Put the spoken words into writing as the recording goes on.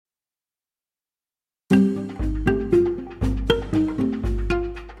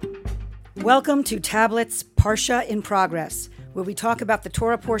Welcome to Tablets Parsha in Progress, where we talk about the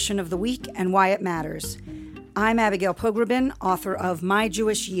Torah portion of the week and why it matters. I'm Abigail Pograbin, author of My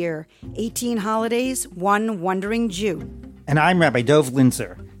Jewish Year, 18 Holidays, One Wandering Jew. And I'm Rabbi Dov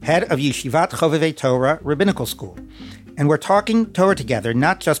Linzer, head of Yeshivat Chovevei Torah Rabbinical School. And we're talking Torah together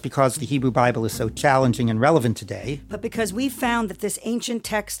not just because the Hebrew Bible is so challenging and relevant today, but because we've found that this ancient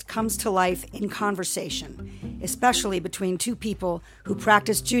text comes to life in conversation, especially between two people who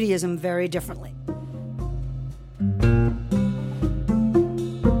practice Judaism very differently.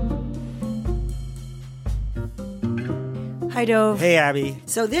 Hi, Dov. Hey, Abby.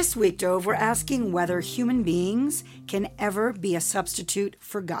 So this week, Dov, we're asking whether human beings can ever be a substitute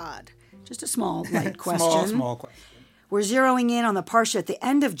for God. Just a small, light question. Small question. We're zeroing in on the parsha at the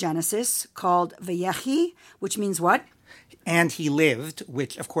end of Genesis called Vayechi, which means what? And he lived,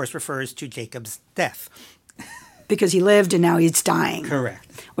 which of course refers to Jacob's death. Because he lived and now he's dying.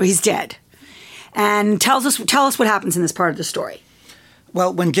 Correct. Or he's dead. And tell us what happens in this part of the story.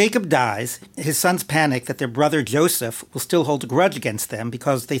 Well, when Jacob dies, his sons panic that their brother Joseph will still hold a grudge against them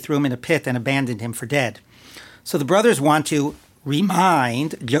because they threw him in a pit and abandoned him for dead. So the brothers want to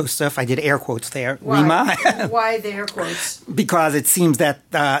remind Joseph, I did air quotes there. Why? Why the air quotes? Because it seems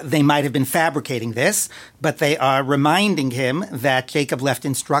that they might have been fabricating this, but they are reminding him that Jacob left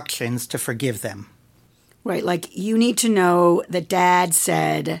instructions to forgive them. Right, like you need to know that Dad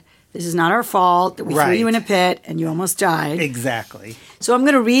said, this is not our fault, that we threw you in a pit and you almost died. Exactly. So I'm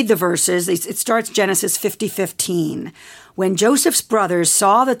going to read the verses. It starts Genesis 50:15. When Joseph's brothers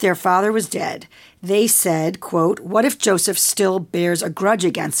saw that their father was dead, they said, quote, "What if Joseph still bears a grudge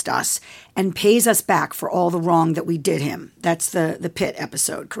against us and pays us back for all the wrong that we did him?" That's the pit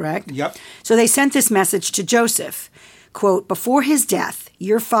episode, correct? Yep. So they sent this message to Joseph, quote, "Before his death,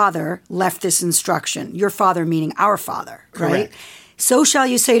 your father left this instruction." Your father meaning our father, correct. Right? "So shall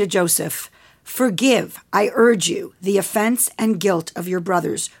you say to Joseph, forgive, I urge you, the offense and guilt of your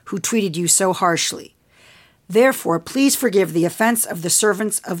brothers who treated you so harshly. Therefore, please forgive the offense of the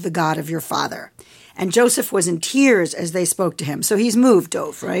servants of the God of your father." And Joseph was in tears as they spoke to him. So he's moved,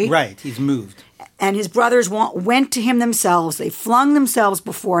 Dov, right? Right, he's moved. And his brothers went to him themselves. They flung themselves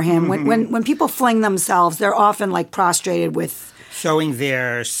before him. Mm-hmm. When people fling themselves, they're often like prostrated with... Showing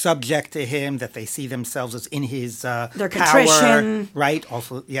they're subject to him, that they see themselves as in his their contrition. Power. Right,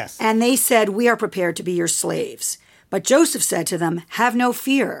 also, yes. And they said, "We are prepared to be your slaves." But Joseph said to them, "Have no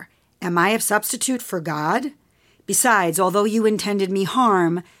fear. Am I a substitute for God? Besides, although you intended me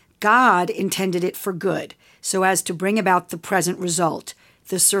harm, God intended it for good, so as to bring about the present result,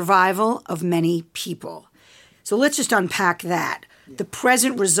 the survival of many people." So let's just unpack that. The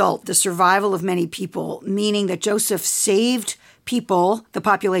present result, the survival of many people, meaning that Joseph saved people, the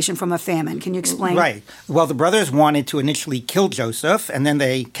population, from a famine. Can you explain? Right. Well, the brothers wanted to initially kill Joseph, and then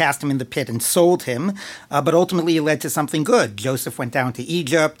they cast him in the pit and sold him. But ultimately, it led to something good. Joseph went down to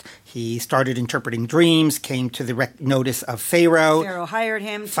Egypt. He started interpreting dreams, came to the notice of Pharaoh. Pharaoh hired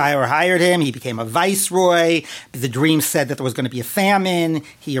him. Pharaoh hired him. He became a viceroy. The dream said that there was going to be a famine.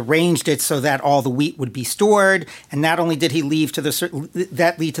 He arranged it so that all the wheat would be stored. And not only did he lead to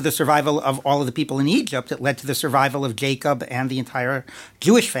the survival of all of the people in Egypt, it led to the survival of Jacob and the entire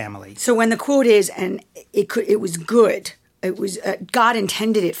Jewish family. So when the quote is, and it was good, it was God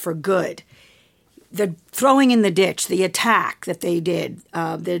intended it for good. The throwing in the ditch, the attack that they did,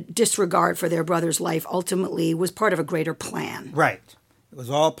 the disregard for their brother's life, ultimately was part of a greater plan. Right. It was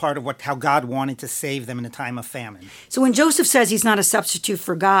all part of how God wanted to save them in a time of famine. So when Joseph says he's not a substitute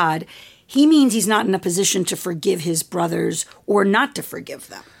for God, he means he's not in a position to forgive his brothers or not to forgive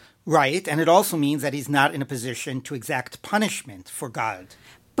them. Right, and it also means that he's not in a position to exact punishment for God.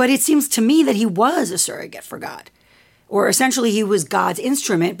 But it seems to me that he was a surrogate for God. Or essentially he was God's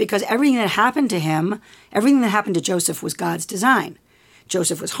instrument, because everything that happened to him, everything that happened to Joseph was God's design.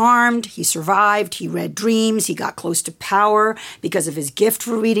 Joseph was harmed, he survived, he read dreams, he got close to power because of his gift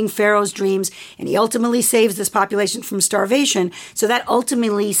for reading Pharaoh's dreams, and he ultimately saves this population from starvation. So that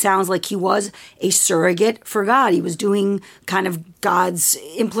ultimately sounds like he was a surrogate for God. He was doing kind of God's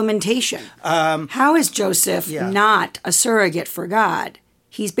implementation. How is Joseph not a surrogate for God?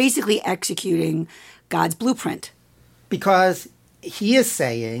 He's basically executing God's blueprint. Because he is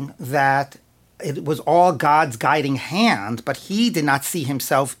saying that it was all God's guiding hand, but he did not see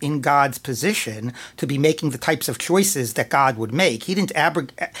himself in God's position to be making the types of choices that God would make. He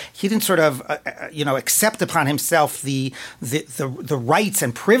didn't sort of accept upon himself the rights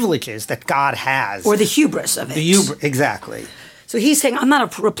and privileges that God has, or the hubris of it. Exactly. So he's saying, I'm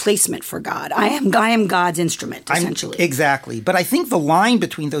not a replacement for God. I am God's instrument, essentially. Exactly. But I think the line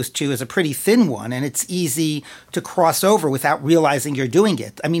between those two is a pretty thin one, and it's easy to cross over without realizing you're doing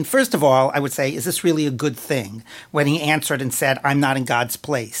it. I mean, first of all, I would say, is this really a good thing when he answered and said, I'm not in God's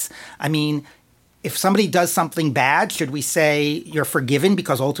place? I mean, if somebody does something bad, should we say you're forgiven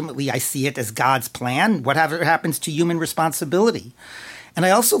because ultimately I see it as God's plan? Whatever happens to human responsibility? And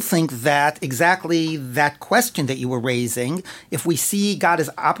I also think that exactly that question that you were raising, if we see God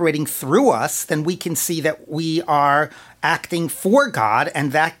is operating through us, then we can see that we are acting for God,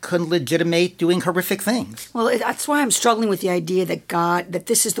 and that could legitimate doing horrific things. Well, that's why I'm struggling with the idea that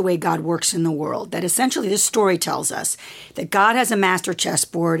this is the way God works in the world. That essentially this story tells us that God has a master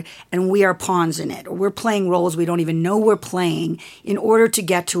chessboard and we are pawns in it. Or we're playing roles we don't even know we're playing in order to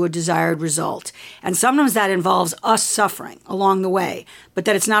get to a desired result. And sometimes that involves us suffering along the way, but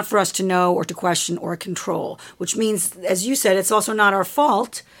that it's not for us to know or to question or control, which means, as you said, it's also not our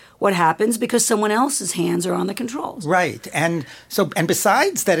fault what happens because someone else's hands are on the controls. Right. And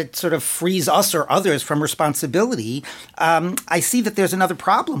besides that it sort of frees us or others from responsibility, I see that there's another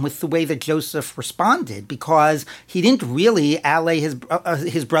problem with the way that Joseph responded, because he didn't really allay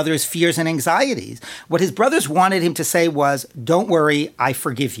his brother's fears and anxieties. What his brothers wanted him to say was, don't worry, I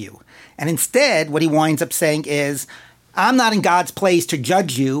forgive you. And instead, what he winds up saying is, I'm not in God's place to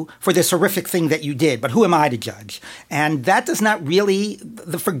judge you for this horrific thing that you did, but who am I to judge? And that is not really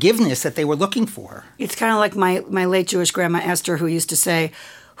the forgiveness that they were looking for. It's kind of like my late Jewish grandma Esther, who used to say,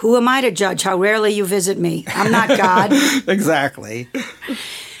 who am I to judge how rarely you visit me? I'm not God. Exactly.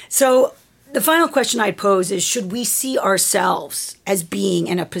 So the final question I'd pose is, should we see ourselves as being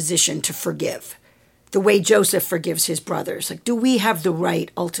in a position to forgive? The way Joseph forgives his brothers. Like, do we have the right,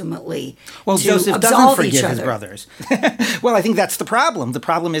 ultimately, well, to Joseph doesn't absolve forgive each other? His brothers. Well, I think that's the problem. The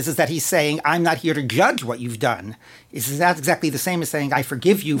problem is that he's saying, I'm not here to judge what you've done. Is that exactly the same as saying, I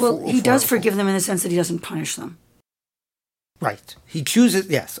forgive you? Well, he does forgive them in the sense that he doesn't punish them. Right. He chooses,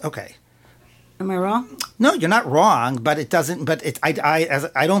 yes, okay. Am I wrong? No, you're not wrong, but it doesn't. But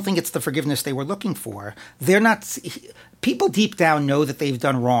I don't think it's the forgiveness they were looking for. They're not. People deep down know that they've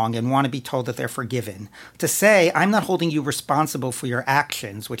done wrong and want to be told that they're forgiven. To say, I'm not holding you responsible for your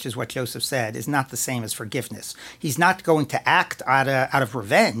actions, which is what Joseph said, is not the same as forgiveness. He's not going to act out of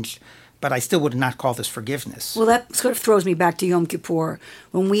revenge, but I still would not call this forgiveness. Well, that sort of throws me back to Yom Kippur,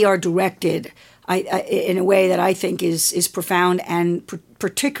 when we are directed in a way that I think is profound and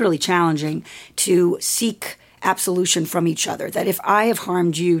particularly challenging to seek absolution from each other. That if I have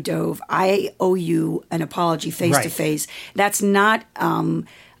harmed you, Dove, I owe you an apology face to face. That's not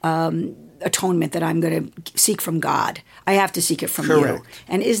atonement that I'm going to seek from God. I have to seek it from you.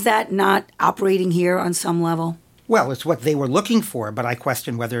 And is that not operating here on some level? Well, it's what they were looking for, but I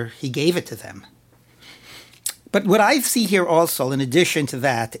question whether he gave it to them. But what I see here also, in addition to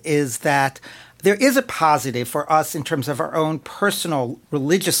that, is that there is a positive for us in terms of our own personal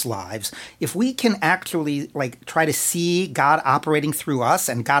religious lives. If we can actually try to see God operating through us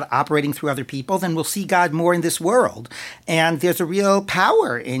and God operating through other people, then we'll see God more in this world. And there's a real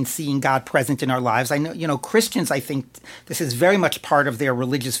power in seeing God present in our lives. I know, Christians, I think this is very much part of their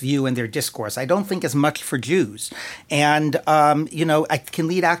religious view and their discourse. I don't think as much for Jews. And, it can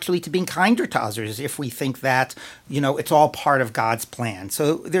lead actually to being kinder to others if we think that, it's all part of God's plan.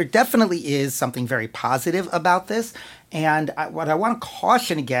 So there definitely is something very positive about this. And what I want to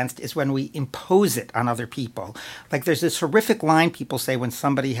caution against is when we impose it on other people. Like there's this horrific line people say when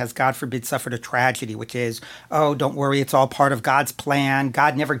somebody has, God forbid, suffered a tragedy, which is, oh, don't worry, it's all part of God's plan.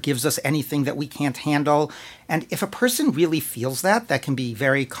 God never gives us anything that we can't handle. And if a person really feels that, that can be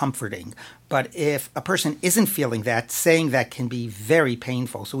very comforting. But if a person isn't feeling that, saying that can be very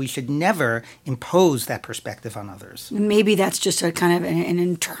painful. So we should never impose that perspective on others. Maybe that's just a kind of an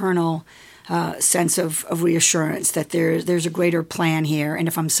internal sense of reassurance that there's a greater plan here, and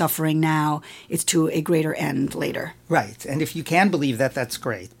if I'm suffering now, it's to a greater end later. Right, and if you can believe that, that's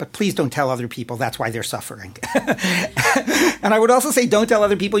great. But please don't tell other people that's why they're suffering. And I would also say don't tell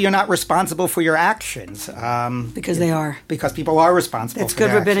other people you're not responsible for your actions. Because they are. Because people are responsible That's for their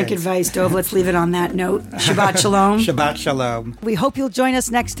good rabbinic actions. advice, Dov. Let's leave it on that note. Shabbat shalom. Shabbat shalom. We hope you'll join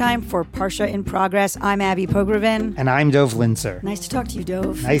us next time for Parsha in Progress. I'm Abby Pogrevin. And I'm Dov Linzer. Nice to talk to you,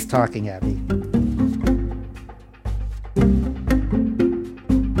 Dov. Nice talking, Abby.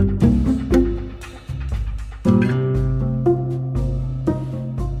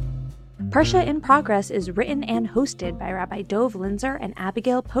 Parsha in Progress is written and hosted by Rabbi Dov Linzer and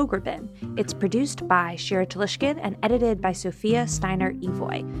Abigail Pogreben. It's produced by Shira Talishkin and edited by Sophia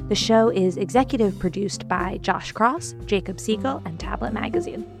Steiner-Evoy. The show is executive produced by Josh Cross, Jacob Siegel, and Tablet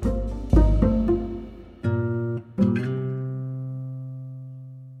Magazine.